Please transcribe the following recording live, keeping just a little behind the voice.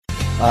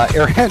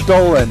Ariane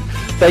Dolan,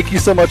 thank you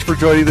so much for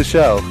joining the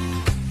show.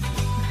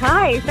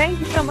 Hi, thank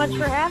you so much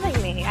for having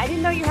me. I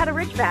didn't know you had a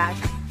Ridgeback.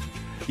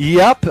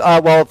 Yep.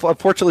 Well,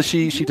 unfortunately,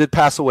 she did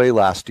pass away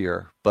last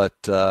year, but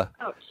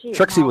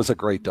Trixie was a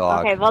great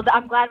dog. Okay, well,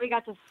 I'm glad we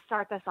got to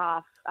start this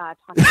off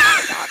talking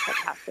about the dog that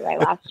passed away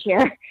last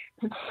year.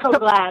 I'm so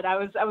glad. I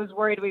was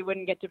worried we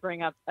wouldn't get to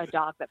bring up a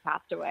dog that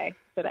passed away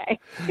today.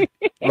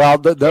 Well,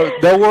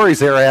 no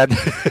worries, Ariane.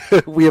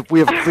 we have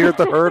cleared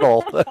the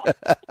hurdle.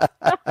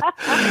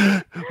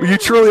 You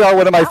truly are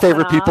one of my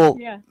favorite people.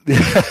 Yeah.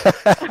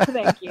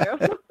 Thank you.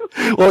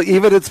 Well,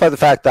 even in spite of the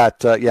fact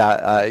that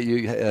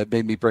you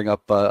made me bring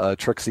up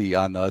Trixie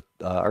on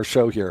our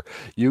show here,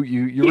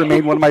 you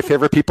remain one of my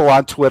favorite people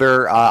on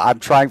Twitter. I'm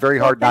trying very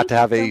hard not to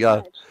have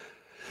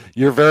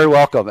You're very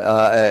welcome.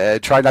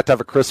 Try not to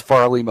have a Chris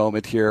Farley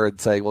moment here and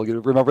say, well, you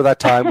remember that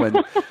time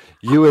when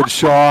you and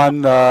Sean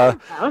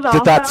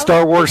did that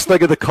Star Wars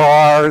thing in the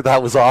car?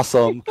 That was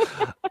awesome.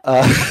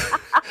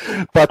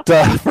 But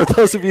for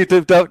those of you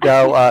who don't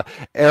know,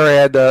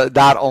 Ariane,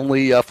 not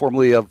only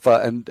formerly of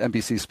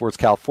NBC Sports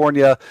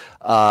California,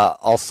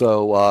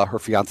 also her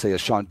fiance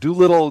is Sean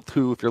Doolittle,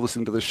 who, if you're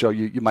listening to the show,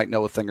 you might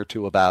know a thing or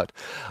two about.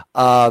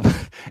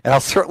 And I'll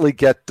certainly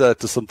get to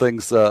some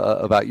things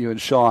about you and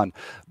Sean.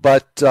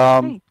 But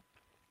I'm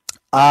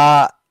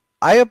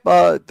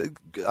a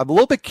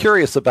little bit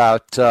curious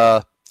about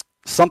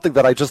something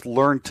that I just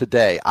learned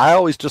today. I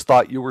always just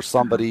thought you were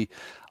somebody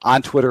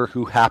on Twitter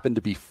who happened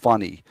to be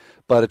funny,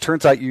 but it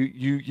turns out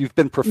you've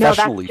been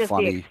professionally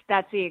funny.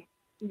 That's the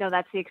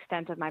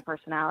extent of my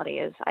personality.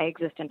 Is I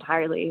exist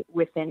entirely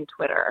within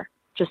Twitter,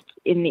 just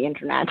in the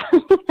internet.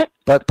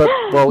 but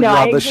you're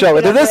on the show,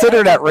 and it is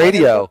internet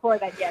radio. Before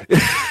that, yes.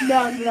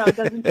 No, it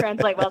doesn't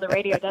translate well to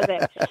radio, does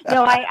it?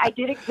 No, I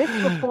did exist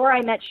before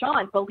I met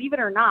Sean. Believe it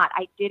or not,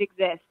 I did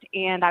exist,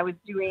 and I was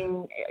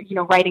doing,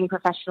 writing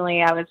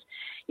professionally. I was,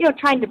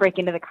 trying to break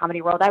into the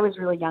comedy world. I was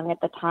really young at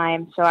the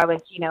time, so I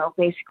was,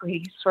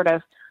 basically sort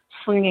of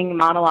slinging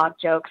monologue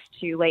jokes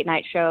to late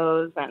night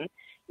shows, and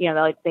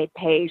they'd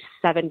pay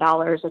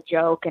 $7 a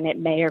joke, and it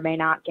may or may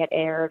not get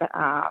aired.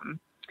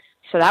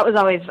 So that was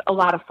always a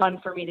lot of fun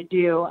for me to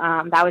do.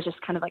 That was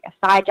just kind of like a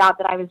side job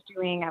that I was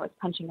doing. I was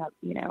punching up,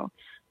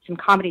 some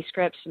comedy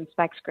scripts, some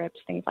spec scripts,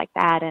 things like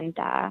that. And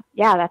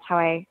that's how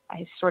I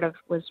sort of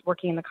was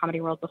working in the comedy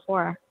world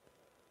before.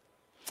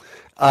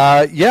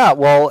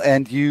 Well,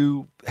 and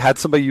you had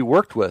somebody you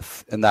worked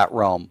with in that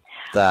realm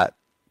that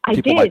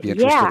people might be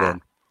interested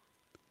in.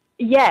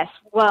 Yes.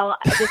 Well,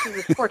 this is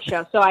a sports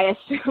show, so I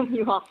assume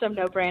you also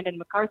know Brandon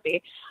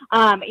McCarthy.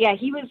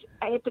 He was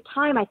at the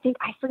time. I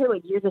forget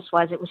what year this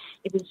was. It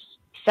was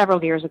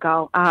several years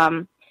ago.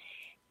 I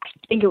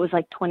think it was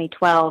like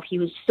 2012. He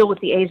was still with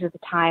the A's at the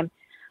time.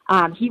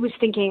 He was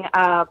thinking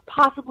of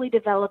possibly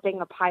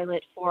developing a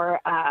pilot for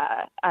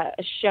a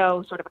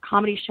show, sort of a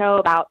comedy show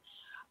about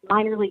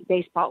minor league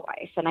baseball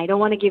life. And I don't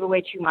want to give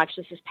away too much.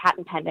 This is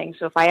patent pending.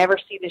 So if I ever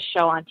see this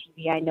show on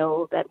TV, I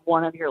know that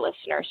one of your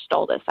listeners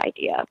stole this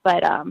idea.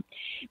 But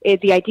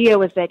the idea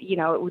was that,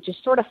 it would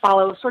just sort of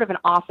follow sort of an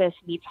Office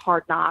meets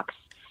Hard Knocks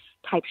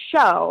type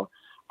show.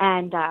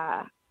 And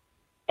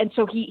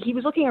so he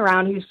was looking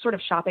around. He was sort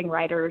of shopping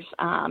writers,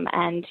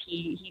 and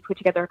he put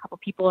together a couple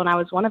people, and I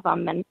was one of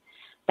them. And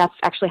that's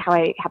actually how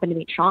I happened to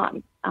meet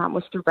Sean,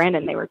 was through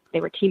Brandon. They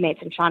were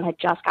teammates, and Sean had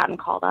just gotten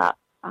called up.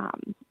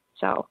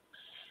 So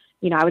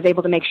I was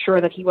able to make sure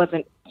that he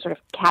wasn't sort of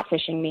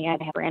catfishing me.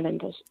 I'd have Brandon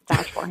to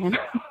vouch for him,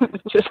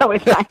 which was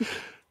always nice.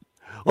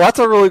 Well, that's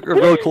a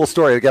really cool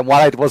story. Again, one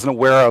I wasn't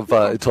aware of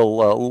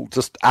until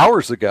just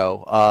hours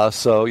ago.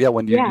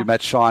 When you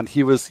met Sean,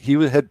 he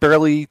had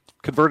barely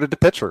converted to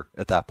pitcher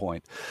at that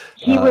point.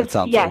 He was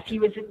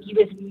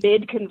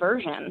mid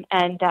conversion,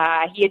 and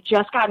he had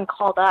just gotten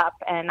called up.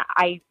 And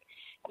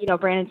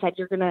Brandon said,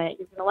 "You're gonna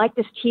like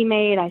this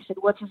teammate." I said,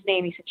 "What's his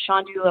name?" He said,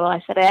 "Sean Doolittle."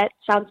 I said, "It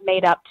sounds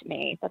made up to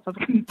me. That sounds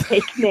like a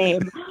fake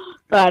name."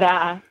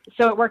 But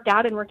so it worked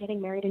out, and we're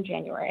getting married in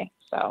January.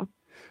 So.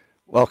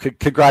 Well,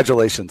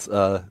 congratulations.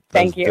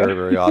 Thank you. Very,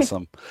 very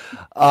awesome.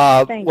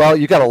 Well,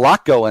 you got a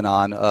lot going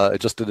on,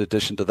 just in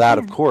addition to that,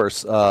 of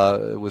course,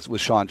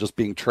 with Sean just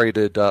being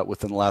traded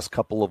within the last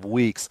couple of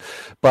weeks.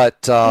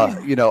 But,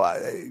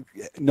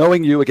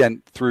 knowing you,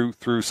 again,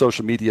 through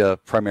social media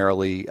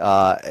primarily,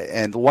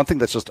 and the one thing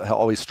that's just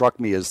always struck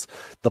me is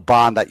the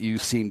bond that you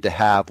seem to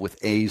have with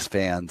A's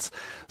fans.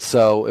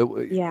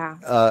 So,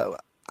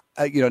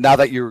 now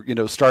that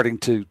you're, starting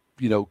to,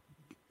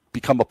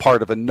 become a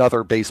part of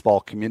another baseball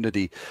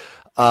community.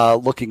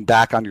 Looking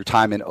back on your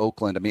time in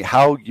Oakland, I mean,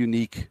 how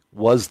unique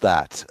was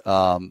that?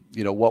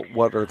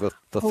 What are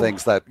the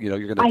things that you're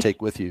going to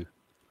take with you?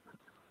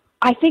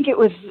 I think it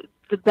was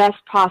the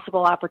best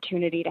possible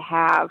opportunity to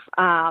have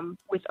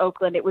with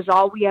Oakland. It was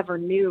all we ever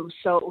knew,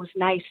 so it was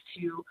nice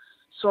to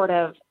sort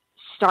of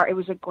start. It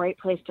was a great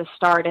place to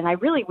start, and I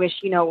really wish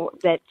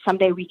that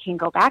someday we can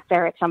go back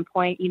there at some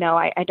point.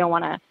 I don't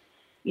want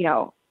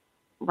to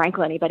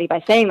rankle anybody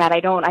by saying that. I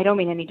don't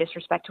mean any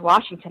disrespect to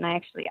Washington.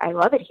 I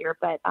love it here,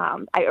 but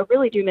I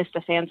really do miss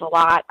the fans a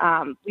lot.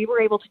 We were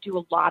able to do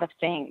a lot of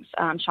things.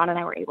 Sean and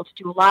I were able to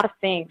do a lot of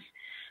things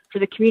for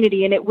the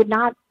community. And it would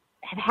not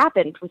have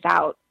happened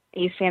without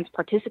A's fans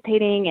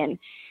participating and,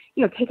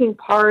 taking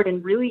part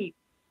and really,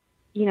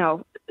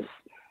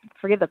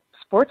 forgive the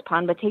sports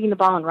pun, but taking the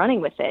ball and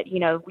running with it.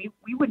 We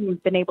wouldn't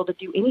have been able to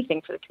do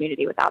anything for the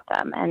community without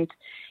them. And,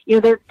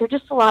 they're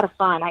just a lot of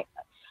fun.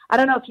 I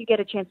don't know if you get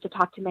a chance to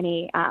talk to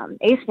many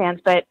A's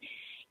fans, but,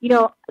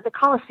 the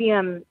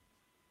Coliseum,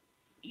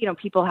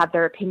 people have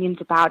their opinions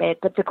about it.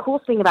 But the cool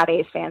thing about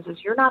A's fans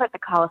is you're not at the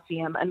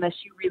Coliseum unless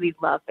you really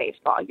love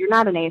baseball. You're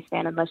not an A's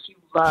fan unless you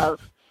love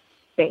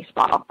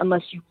baseball,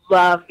 unless you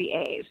love the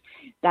A's.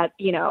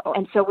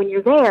 And so when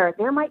you're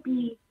there might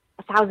be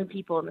 1,000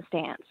 people in the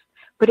stands,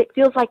 but it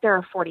feels like there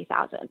are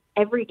 40,000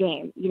 every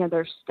game.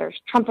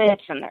 There's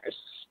trumpets and there's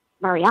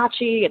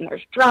mariachi and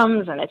there's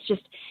drums, and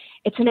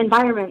it's an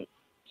environment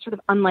sort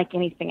of unlike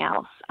anything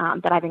else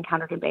that I've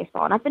encountered in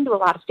baseball. And I've been to a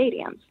lot of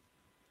stadiums.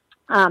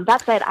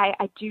 That said,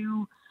 I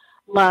do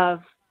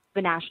love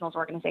the Nationals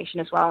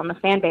organization as well, and the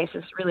fan base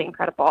is really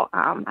incredible.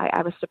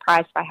 I was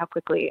surprised by how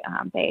quickly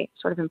they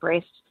sort of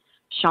embraced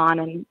Sean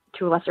and,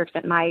 to a lesser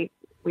extent, my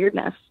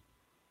weirdness.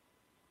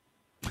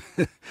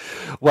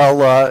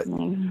 Well, I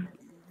mean,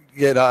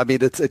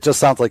 it just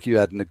sounds like you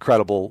had an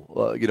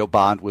incredible,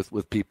 bond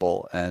with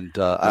people, and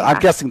I'm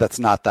guessing that's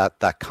not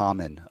that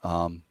common.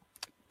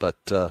 But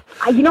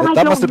I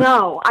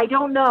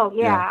don't know.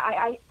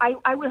 Yeah.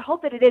 I would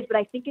hope that it is, but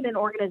I think in an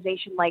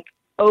organization like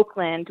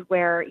Oakland,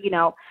 where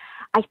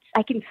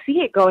I can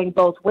see it going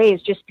both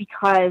ways, just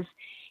because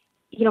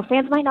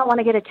fans might not want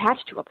to get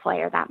attached to a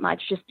player that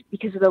much, just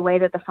because of the way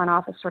that the front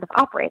office sort of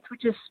operates,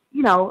 which is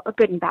a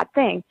good and bad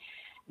thing.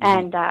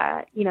 And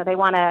they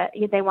want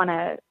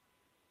to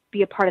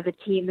be a part of the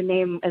team, the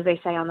name, as they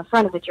say, on the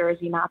front of the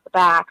jersey, not the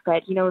back.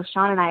 But with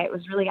Sean and I, it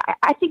was really,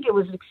 I think it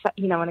was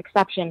an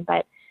exception,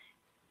 but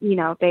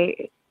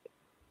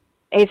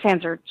A's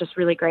fans are just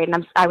really great,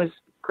 and I was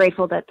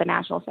grateful that the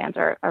Nationals fans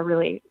are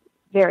really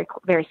very,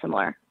 very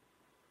similar.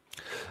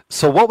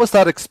 So what was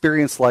that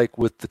experience like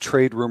with the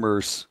trade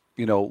rumors,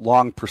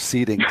 long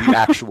preceding the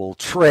actual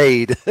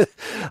trade?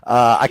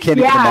 I can't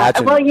even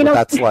imagine what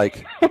that's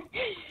like.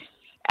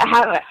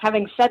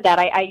 Having said that,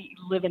 I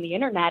live in the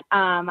internet.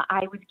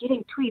 I was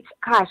getting tweets,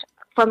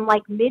 from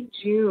like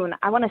mid-June.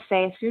 I want to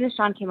say as soon as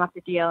Sean came off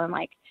the deal in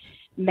like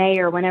May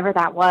or whenever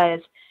that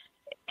was,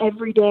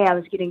 every day I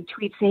was getting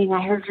tweets saying,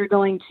 I heard you're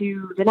going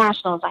to the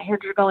Nationals. I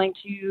heard you're going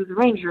to the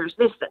Rangers,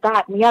 this,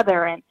 that, and the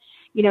other. And,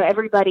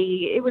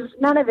 everybody,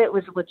 none of it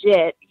was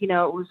legit. It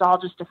was all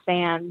just a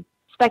fan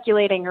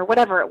speculating or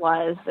whatever it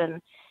was.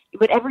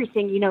 But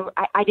everything,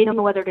 I didn't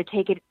know whether to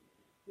take it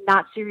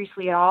not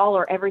seriously at all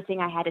or everything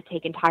I had to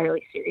take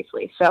entirely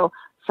seriously. So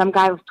some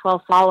guy with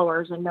 12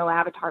 followers and no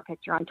avatar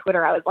picture on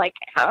Twitter, I was like,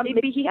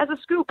 maybe he has a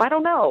scoop. I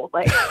don't know.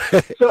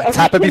 So it's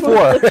happened before.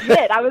 Was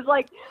legit. I was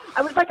like,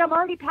 I'm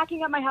already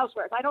packing up my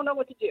housewares. I don't know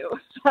what to do.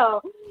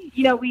 So,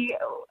 we,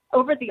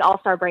 over the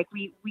All-Star break,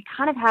 we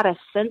kind of had a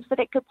sense that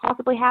it could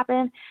possibly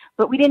happen,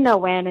 but we didn't know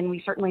when, and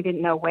we certainly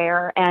didn't know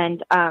where.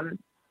 And,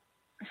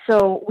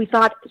 so we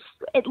thought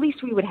at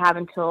least we would have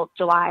until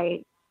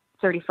July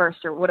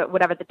 31st or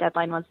whatever the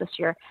deadline was this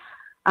year.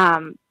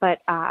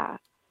 But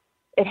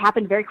it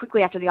happened very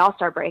quickly after the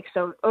All-Star break.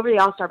 So over the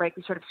All-Star break,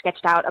 we sort of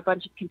sketched out a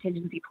bunch of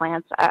contingency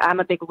plans. I'm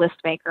a big list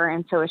maker,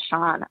 and so is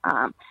Sean.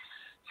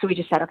 So we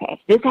just said, okay,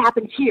 if this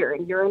happens here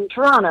and you're in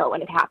Toronto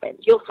and it happens,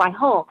 you'll fly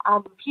home, I'll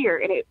move here.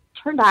 And it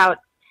turned out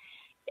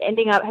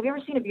ending up, have you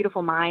ever seen A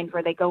Beautiful Mind,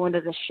 where they go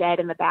into the shed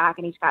in the back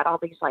and he's got all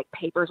these like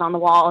papers on the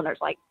wall and there's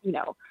like,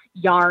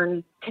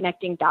 yarn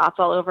connecting dots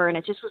all over. And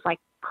it just was like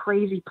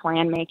crazy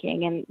plan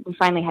making. And we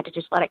finally had to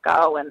just let it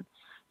go and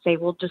say,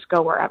 we'll just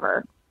go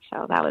wherever.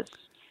 So that was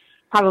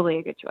probably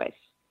a good choice.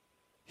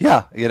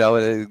 Yeah,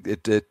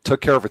 it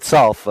took care of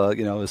itself,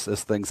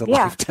 as things in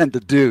life tend to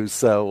do.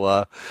 So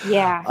one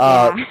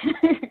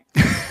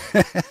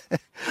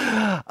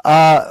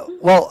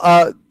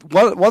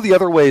of the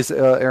other ways,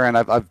 Erin,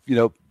 I've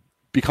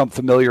become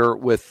familiar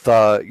with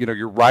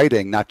your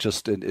writing, not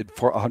just in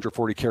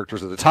 140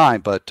 characters at a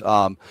time, but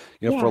for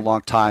a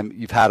long time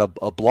you've had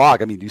a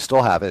blog. I mean, you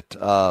still have it.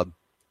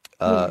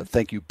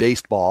 Thank You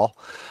Baseball,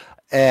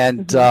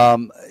 and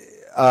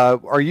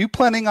are you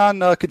planning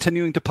on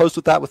continuing to post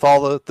with that, with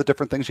all the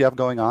different things you have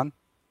going on?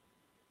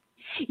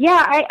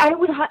 Yeah, I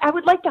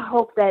would like to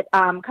hope that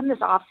come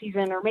this off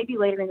season or maybe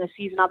later in the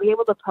season, I'll be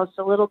able to post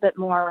a little bit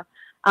more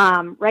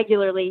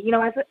regularly.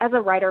 As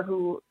a writer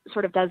who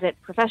sort of does it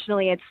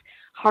professionally, it's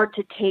hard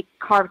to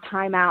carve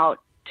time out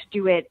to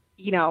do it,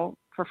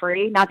 for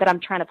free. Not that I'm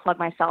trying to plug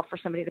myself for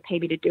somebody to pay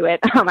me to do it.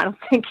 I don't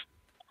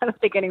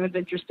think anyone's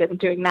interested in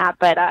doing that.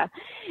 But I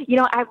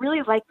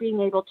really like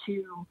being able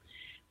to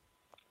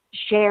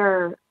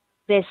share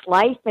this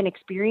life and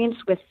experience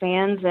with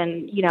fans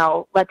and,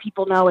 let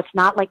people know it's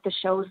not like the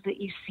shows that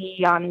you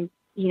see on,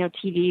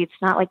 TV. It's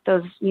not like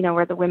those,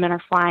 where the women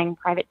are flying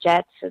private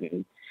jets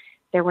and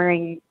they're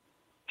wearing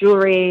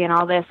jewelry and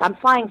all this. I'm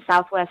flying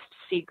Southwest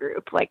Sea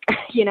Group.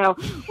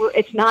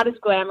 It's not as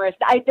glamorous.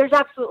 There's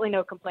absolutely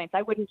no complaints.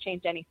 I wouldn't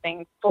change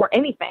anything for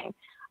anything.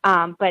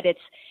 But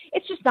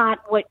it's just not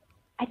what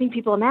I think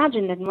people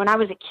imagined. And when I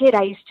was a kid,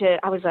 I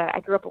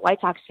grew up a White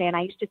Sox fan.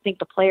 I used to think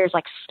the players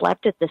like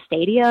slept at the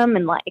stadium,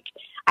 and like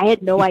I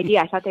had no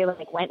idea. I thought they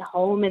like went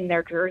home in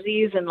their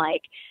jerseys and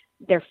like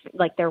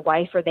their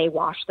wife or they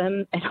washed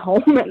them at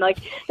home, and like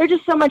there's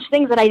just so much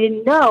things that I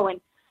didn't know. And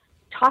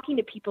talking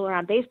to people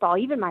around baseball,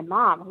 even my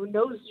mom, who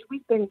knows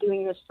we've been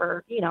doing this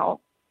for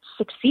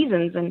 6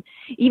 seasons, and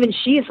even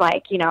she's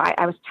like,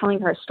 I was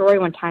telling her a story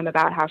one time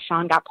about how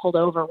Sean got pulled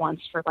over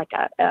once for like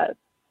a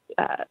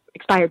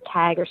expired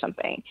tag or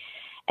something,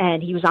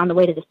 and he was on the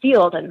way to the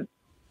field and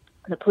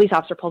the police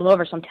officer pulled him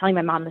over. So I'm telling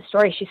my mom the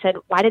story. She said,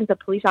 "Why didn't the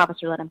police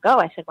officer let him go?"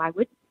 I said, why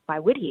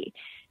would he?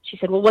 She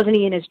said, "Well, wasn't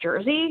he in his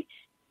jersey?"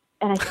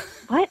 And I said,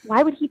 "What?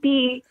 Why would he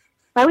be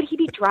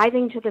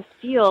driving to the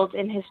field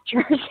in his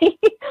jersey?"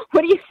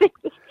 What do you think?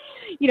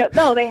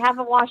 No, they have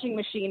a washing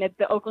machine at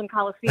the Oakland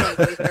Coliseum,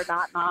 believe it or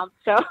not, Mom.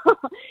 So,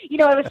 it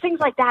was things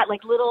like that,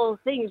 like little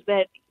things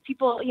that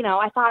people,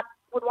 I thought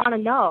would want to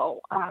know.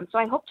 So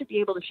I hope to be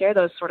able to share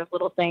those sort of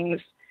little things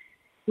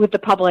with the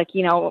public,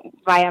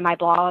 via my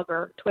blog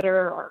or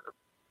Twitter or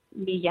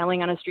me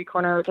yelling on a street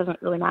corner. It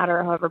doesn't really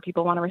matter, however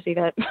people want to receive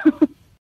it.